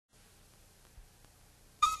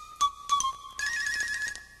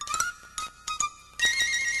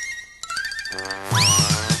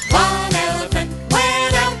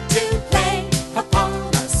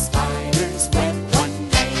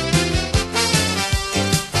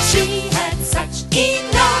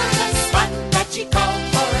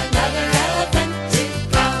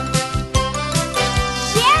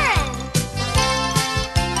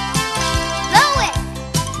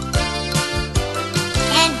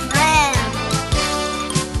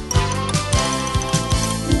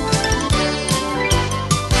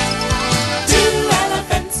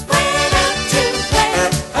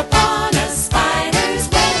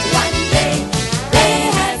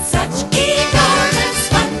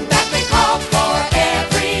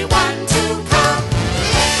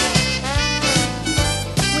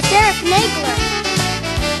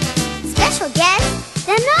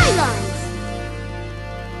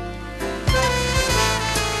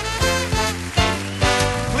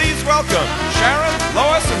welcome Sharon,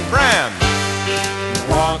 Lois, and Bram.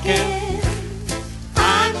 Walking,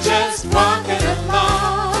 I'm just walking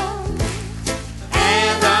along,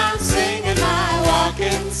 and I'm singing my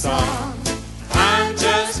walking song. I'm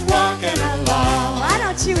just walking along. Why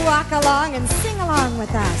don't you walk along and sing along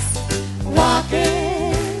with us?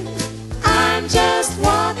 Walking, I'm just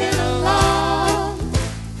walking along,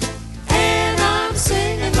 and I'm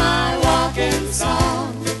singing my walking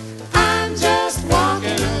song. I'm just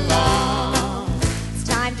walking along. It's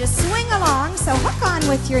time to swing along, so hook on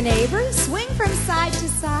with your neighbors. Swing from side to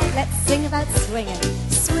side. Let's sing about swinging.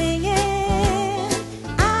 Swinging,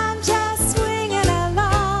 I'm just swinging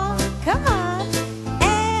along. Come on.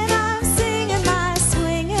 And I'm singing my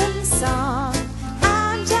swinging song.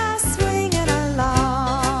 I'm just swinging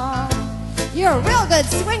along. You're real good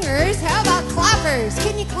swingers. How about clappers?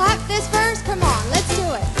 Can you clap this verse? Come on, let's do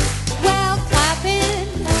it. Well, clapping,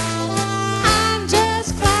 I'm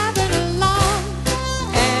just clapping along,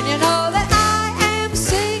 and you know that I am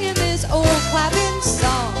singing this old clapping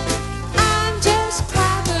song. I'm just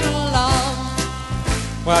clapping along.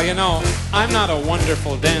 Well, you know, I'm not a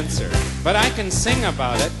wonderful dancer, but I can sing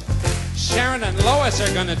about it. Sharon and Lois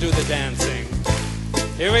are going to do the dancing.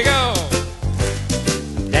 Here we go.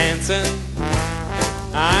 Dancing,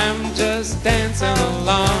 I'm just dancing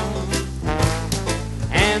along,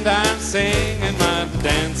 and I'm singing my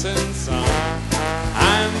dancing song.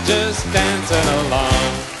 I'm just dancing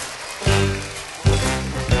along.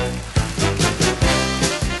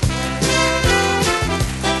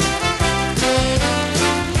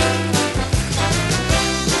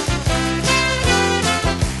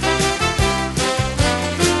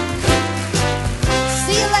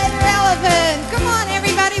 See you later, elephant. Come on,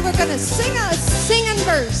 everybody. We're going to sing a singing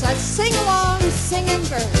verse. A sing-along singing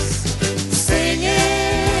verse.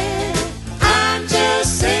 Singing, I'm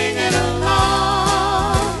just singing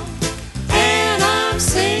along, and I'm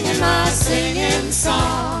singing my singing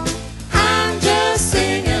song. I'm just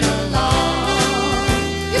singing along.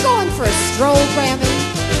 You're going for a stroll, Grammy.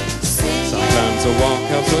 Sometimes a walk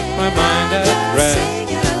helps with my mind at rest,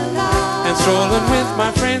 and strolling with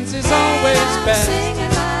my friends is always best,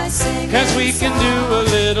 'cause we can do a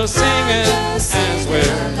little singing as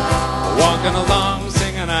we're walking along,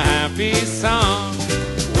 singing a happy song.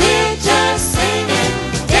 We're just singing,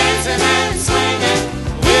 dancing and swinging.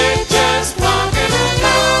 We're just walking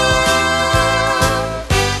along.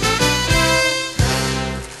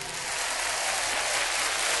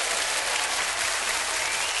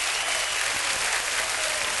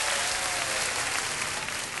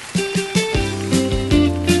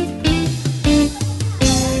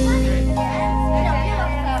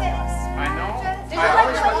 I know. I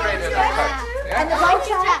always wondered that. And the bow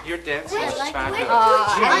tie. Your dancing is fabulous.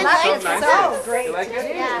 I like it nice. so great. You like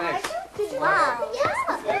it? Yeah. Nice. Wow.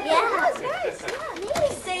 Yeah.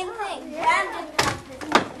 Same thing. Bram didn't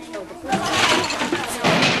have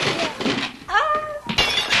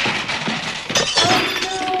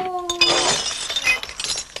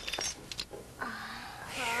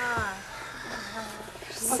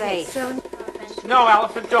Say. No,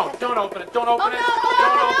 Elephant, don't. Don't open it. Don't open it.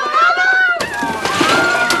 Don't open it.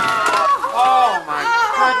 Oh, my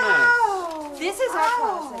goodness. This is our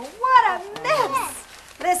closet. What a mess.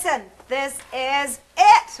 Listen, this is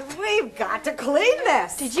it. We've got to clean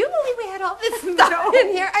this. Did you believe we had all this stuff in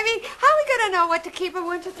here? I mean, how are we going to know what to keep and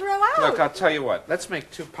what to throw out? Look, I'll tell you what. Let's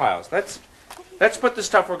make two piles. Let's put the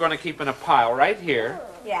stuff we're going to keep in a pile right here,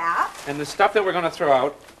 Yeah. and the stuff that we're going to throw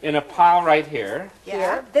out in a pile right here.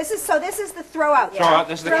 Yeah. This is the throw out. Throw out.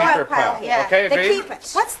 This is the keeper pile. Yeah. Okay, They agreed? keep it.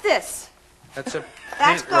 What's this? That's a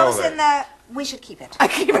That paint goes roller. in the. We should keep it. I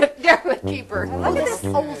keep it there with keeper. Look at this.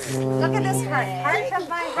 Look at this heart. Heart of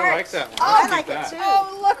my I heart. like that one. Oh, I I'll keep like that. it too.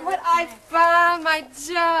 Oh, look what I found. My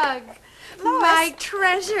jug. Lois. My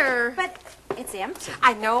treasure. But it's empty.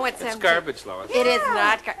 I know it's It's empty. garbage, Lois. It is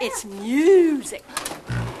not it's music.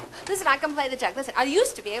 Listen, I can play the jug. Listen, I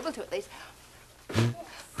used to be able to at least.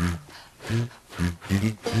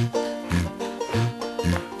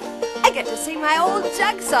 I get to sing my old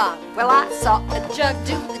jug song. Well, I saw a jug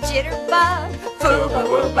do the jitterbug.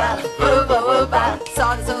 Fooba-wooba, fooba-wooba.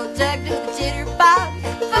 Saw this old jug do the jitterbug.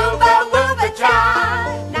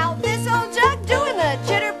 Fooba-wooba-try. Now this old jug doing the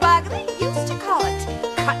jitterbug, they used to call it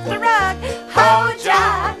cut the rug. Ho,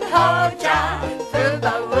 John,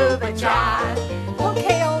 fooba-wooba-try.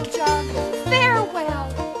 Okay, old jug, farewell.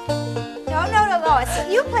 No, Lois.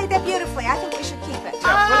 You played that beautifully. I think we should keep it.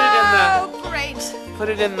 Yeah, Oh, great. put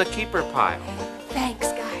it in the keeper pile. Thanks,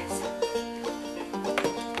 guys.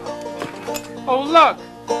 Oh, look!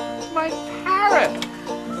 My parrot!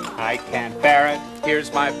 I can't bear it.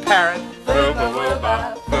 Here's my parrot.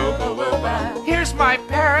 Fooba-wooba, fooba-wooba. Here's my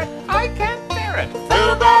parrot, I can't bear it.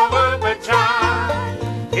 Fooba-wooba John.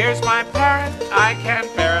 Here's my parrot, I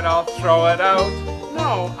can't bear it. I'll throw it out.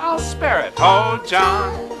 No, I'll spare it. Oh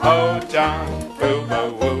John,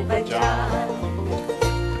 Fooba-wooba John.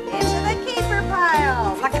 Into the keeper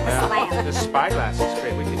pile. Look at the slam. The spyglass is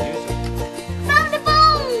great. We could use it. Found a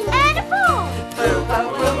bone and a bone.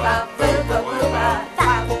 Fooba-wooba, fooba-wooba.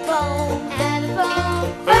 Found a bone and a bone.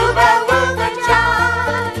 Fooba-wooba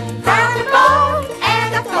John. Found a bone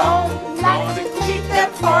and a bone. Like to keep them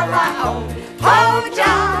for my own. Ho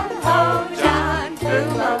John,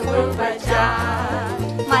 Fooba-wooba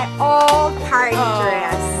John. My old party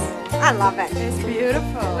dress. I love it. It's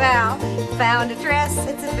beautiful. Well, found a dress.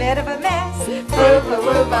 It's a bit of a mess.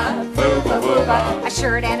 Fooba-wooba, fooba-wooba. A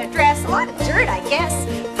shirt and a dress. A lot of dirt, I guess.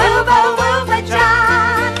 Fooba-wooba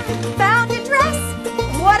John. Found a dress.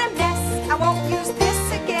 What a mess. I won't use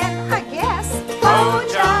this again, I guess. Ho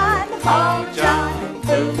John,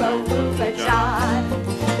 Fooba-wooba John.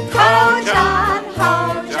 Ho John,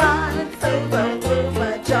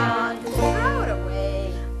 Fooba-wooba John. Throw it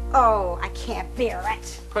away. Oh, I can't bear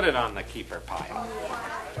it. Put it on the keeper pile.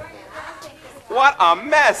 What a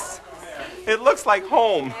mess! It looks like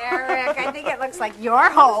home. Eric, I think it looks like your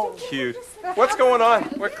home. Cute. What's going on?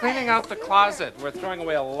 We're cleaning out the closet. We're throwing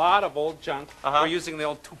away a lot of old junk. We're using the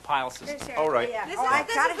old two-pile system. All right. Yeah. This Oh, I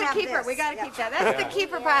is gotta the have keeper. this. We gotta Yeah. keep that. That's the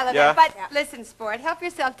keeper pile of Yeah. it. But listen, sport, help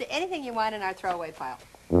yourself to anything you want in our throwaway pile.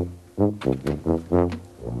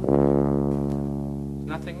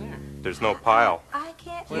 Nothing there. There's no pile. I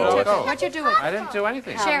can't. Where'd it go? What you doing? I didn't do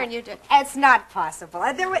anything. Sharon, you did. It's not possible.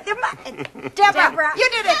 Deborah, You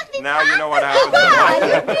did it. Now you know what happened. Look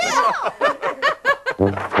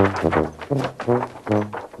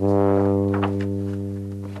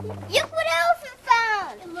what Elephant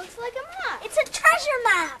found. It looks like a map. It's a treasure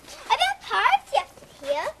map. I bet pirates left it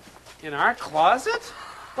here. In our closet?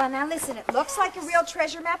 Well, now listen, it looks like a real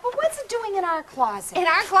treasure map, but what's it doing in our closet? In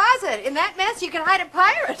our closet. In that mess, you can hide a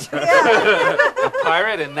pirate. A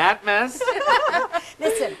pirate in that mess?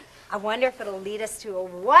 Listen, I wonder if it'll lead us to a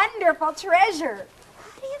wonderful treasure.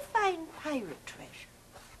 How do you find pirate treasure?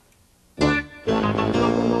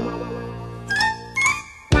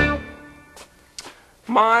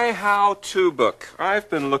 My how-to book. I've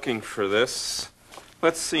been looking for this.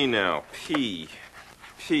 Let's see now.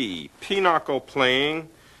 Pinochle playing,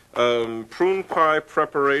 prune pie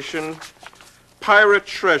preparation, pirate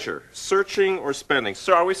treasure, searching or spending.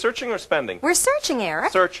 So are we searching or spending? We're searching,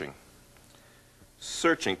 Eric. Searching.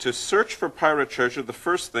 Searching. To search for pirate treasure, the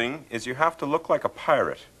first thing is you have to look like a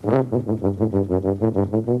pirate.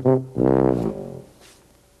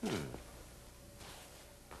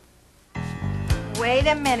 Wait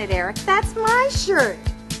a minute, Eric. That's my shirt.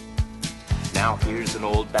 Now here's an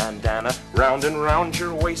old bandana, round and round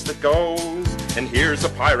your waist it goes. And here's a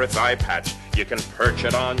pirate's eye patch, you can perch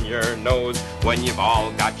it on your nose. When you've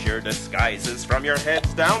all got your disguises from your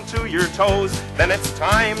heads down to your toes, then it's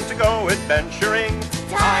time to go adventuring.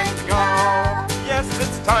 Time to go. Yes,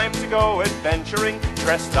 it's time to go adventuring,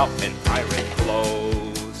 dressed up in pirate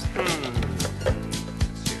clothes.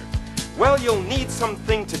 Well, you'll need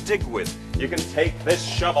something to dig with. You can take this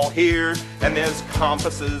shovel here, and there's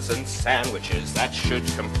compasses and sandwiches that should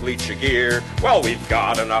complete your gear. Well, we've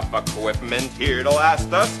got enough equipment here to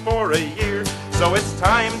last us for a year. So it's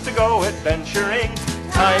time to go adventuring.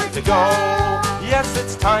 Time to go. Yes,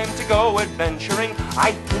 it's time to go adventuring.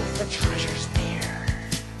 I think the treasure's near.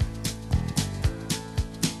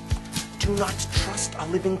 Do not trust a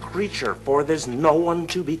living creature, for there's no one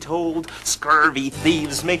to be told. Scurvy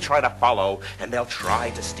thieves may try to follow, and they'll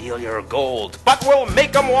try to steal your gold. But we'll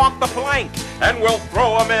make 'em walk the plank, and we'll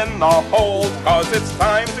throw 'em in the hold, 'cause it's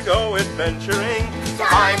time to go adventuring.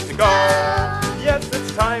 Time to go. Yes,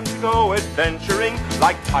 it's time to go adventuring,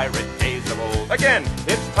 like pirate days of old. Again,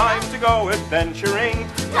 it's time to go adventuring.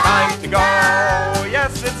 Time to go.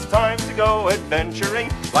 Yes, it's time to go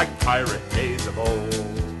adventuring, like pirate days of old.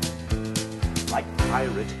 Like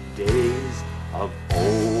pirate days of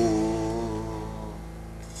old.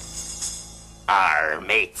 Arr,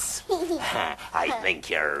 mates. I think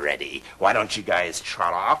you're ready. Why don't you guys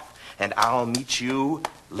trot off, and I'll meet you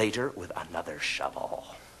later with another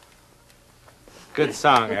shovel. Good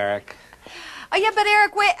song, Eric. Oh, yeah, but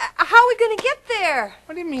Eric, wait, how are we going to get there?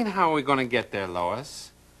 What do you mean, how are we going to get there,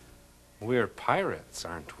 Lois? We're pirates,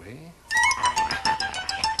 aren't we?